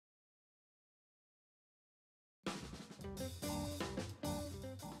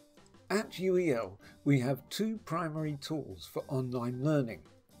At UEL, we have two primary tools for online learning: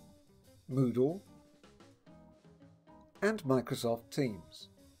 Moodle and Microsoft Teams.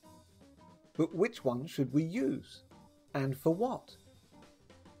 But which one should we use? And for what?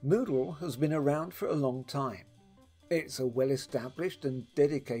 Moodle has been around for a long time. It's a well-established and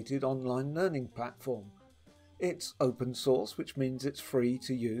dedicated online learning platform. It's open source, which means it's free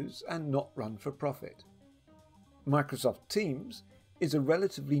to use and not run for profit. Microsoft Teams is a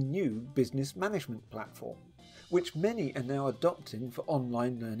relatively new business management platform, which many are now adopting for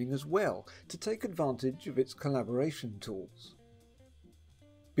online learning as well, to take advantage of its collaboration tools.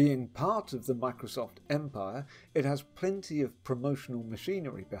 Being part of the Microsoft empire, it has plenty of promotional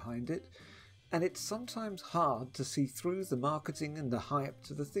machinery behind it, and it's sometimes hard to see through the marketing and the hype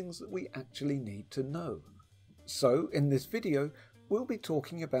to the things that we actually need to know. So, in this video, we'll be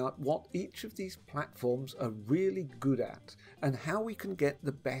talking about what each of these platforms are really good at and how we can get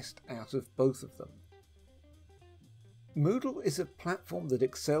the best out of both of them. Moodle is a platform that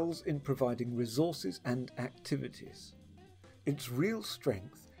excels in providing resources and activities. Its real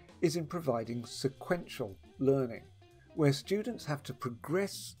strength is in providing sequential learning, where students have to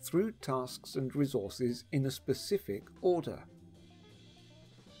progress through tasks and resources in a specific order.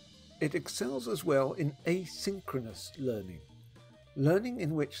 It excels as well in asynchronous learning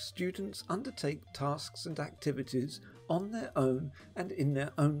in which students undertake tasks and activities on their own and in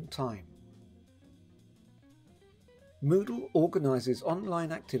their own time. Moodle organises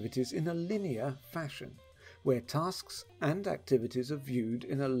online activities in a linear fashion, where tasks and activities are viewed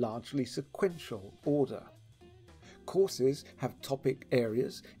in a largely sequential order. Courses have topic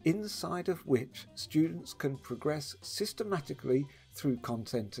areas inside of which students can progress systematically through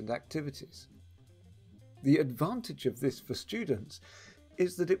content and activities. The advantage of this for students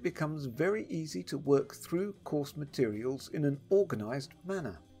is that it becomes very easy to work through course materials in an organised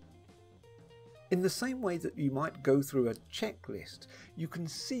manner. In the same way that you might go through a checklist, you can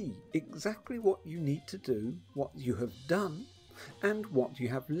see exactly what you need to do, what you have done, and what you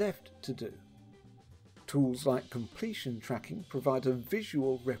have left to do. Tools like completion tracking provide a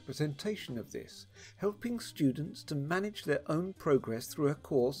visual representation of this, helping students to manage their own progress through a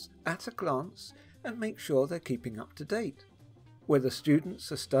course at a glance and make sure they're keeping up to date. Whether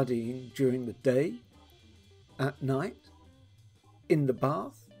students are studying during the day, at night, in the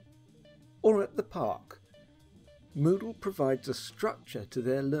bath, or at the park, Moodle provides a structure to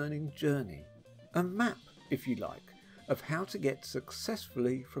their learning journey, a map, if you like, of how to get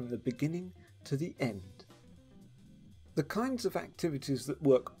successfully from the beginning to the end. The kinds of activities that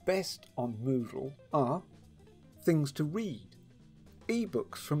work best on Moodle are things to read,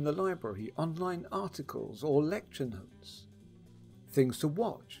 e-books from the library, online articles or lecture notes, things to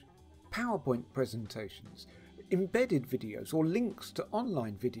watch, PowerPoint presentations, embedded videos or links to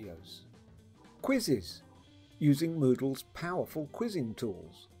online videos, quizzes, using Moodle's powerful quizzing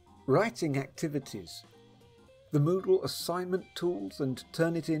tools, writing activities. The Moodle assignment tools and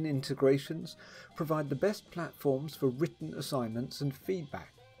Turnitin integrations provide the best platforms for written assignments and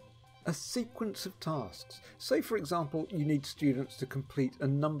feedback. A sequence of tasks. Say for example you need students to complete a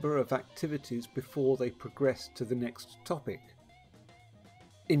number of activities before they progress to the next topic.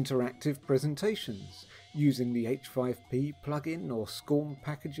 Interactive presentations. Using the H5P plugin or SCORM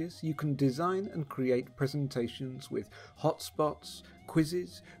packages, you can design and create presentations with hotspots,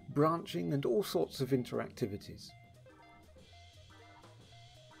 quizzes, branching and all sorts of interactivities.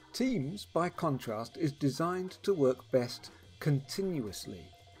 Teams, by contrast, is designed to work best continuously.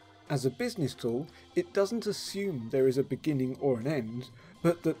 As a business tool, it doesn't assume there is a beginning or an end,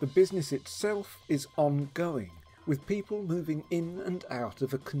 but that the business itself is ongoing, with people moving in and out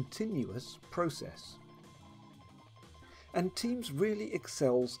of a continuous process. And Teams really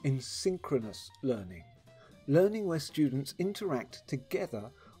excels in synchronous learning where students interact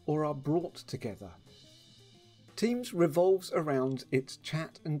together or are brought together. Teams revolves around its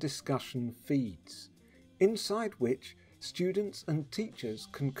chat and discussion feeds, inside which students and teachers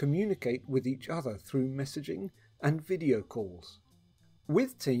can communicate with each other through messaging and video calls.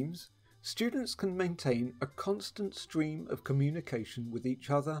 With Teams, students can maintain a constant stream of communication with each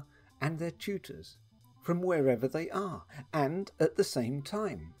other and their tutors, from wherever they are, and at the same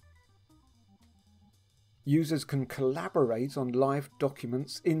time. Users can collaborate on live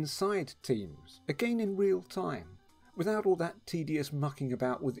documents inside Teams, again in real time, without all that tedious mucking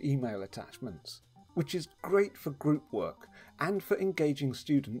about with email attachments, which is great for group work and for engaging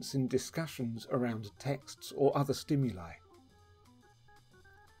students in discussions around texts or other stimuli.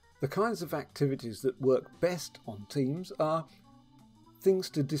 The kinds of activities that work best on Teams are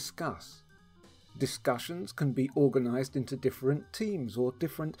things to discuss, Discussions can be organised into different teams or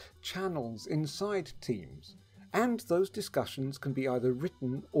different channels inside teams, and those discussions can be either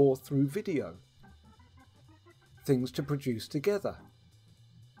written or through video. Things to produce together.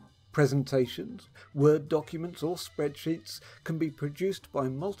 Presentations, Word documents or spreadsheets can be produced by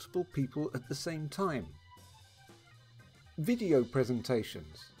multiple people at the same time. Video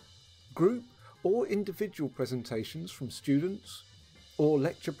presentations, group or individual presentations from students, or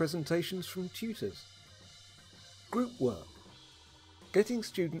lecture presentations from tutors. Group work. Getting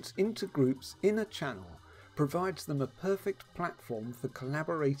students into groups in a channel provides them a perfect platform for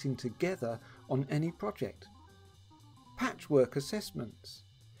collaborating together on any project. Patchwork assessments.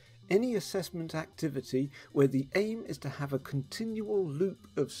 Any assessment activity where the aim is to have a continual loop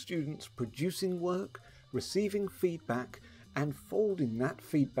of students producing work, receiving feedback, and folding that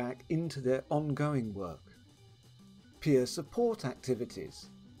feedback into their ongoing work. Peer support activities.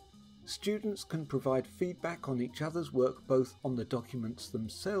 Students can provide feedback on each other's work both on the documents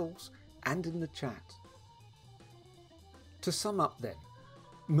themselves and in the chat. To sum up then,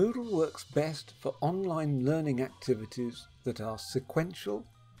 Moodle works best for online learning activities that are sequential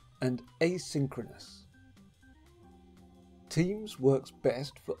and asynchronous. Teams works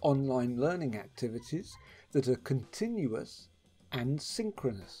best for online learning activities that are continuous and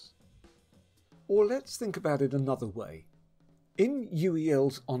synchronous. Or let's think about it another way. In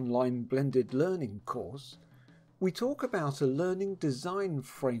UEL's online blended learning course, we talk about a learning design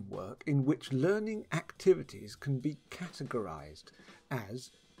framework in which learning activities can be categorized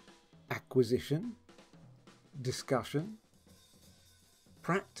as acquisition, discussion,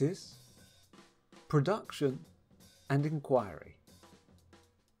 practice, production, and inquiry.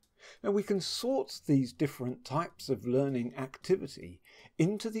 Now we can sort these different types of learning activity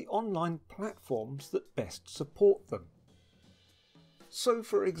into the online platforms that best support them. So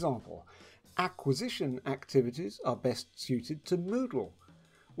for example, acquisition activities are best suited to Moodle,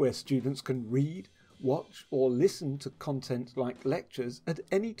 where students can read, watch or listen to content like lectures at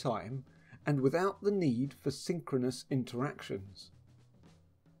any time and without the need for synchronous interactions.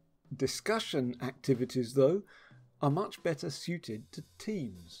 Discussion activities, though, are much better suited to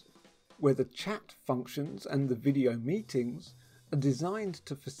Teams, where the chat functions and the video meetings are designed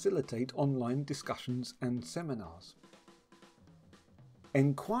to facilitate online discussions and seminars.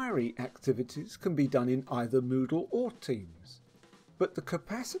 Enquiry activities can be done in either Moodle or Teams, but the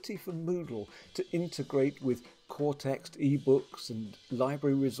capacity for Moodle to integrate with core text ebooks and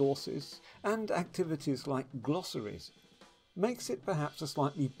library resources and activities like glossaries makes it perhaps a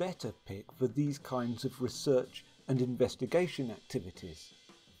slightly better pick for these kinds of research and investigation activities.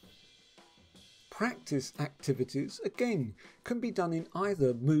 Practice activities, again, can be done in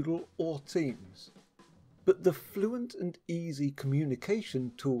either Moodle or Teams, but the fluent and easy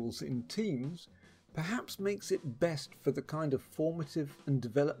communication tools in Teams perhaps makes it best for the kind of formative and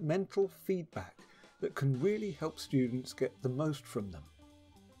developmental feedback that can really help students get the most from them.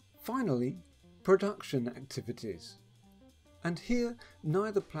 Finally, production activities. And here,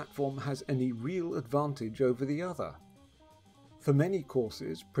 neither platform has any real advantage over the other. For many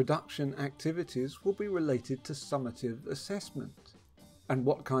courses, production activities will be related to summative assessment, and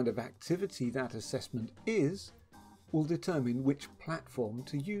what kind of activity that assessment is will determine which platform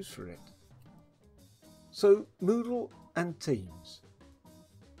to use for it. So, Moodle and Teams.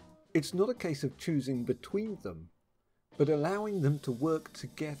 It's not a case of choosing between them, but allowing them to work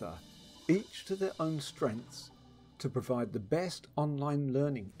together, each to their own strengths, to provide the best online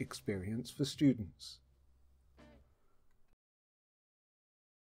learning experience for students.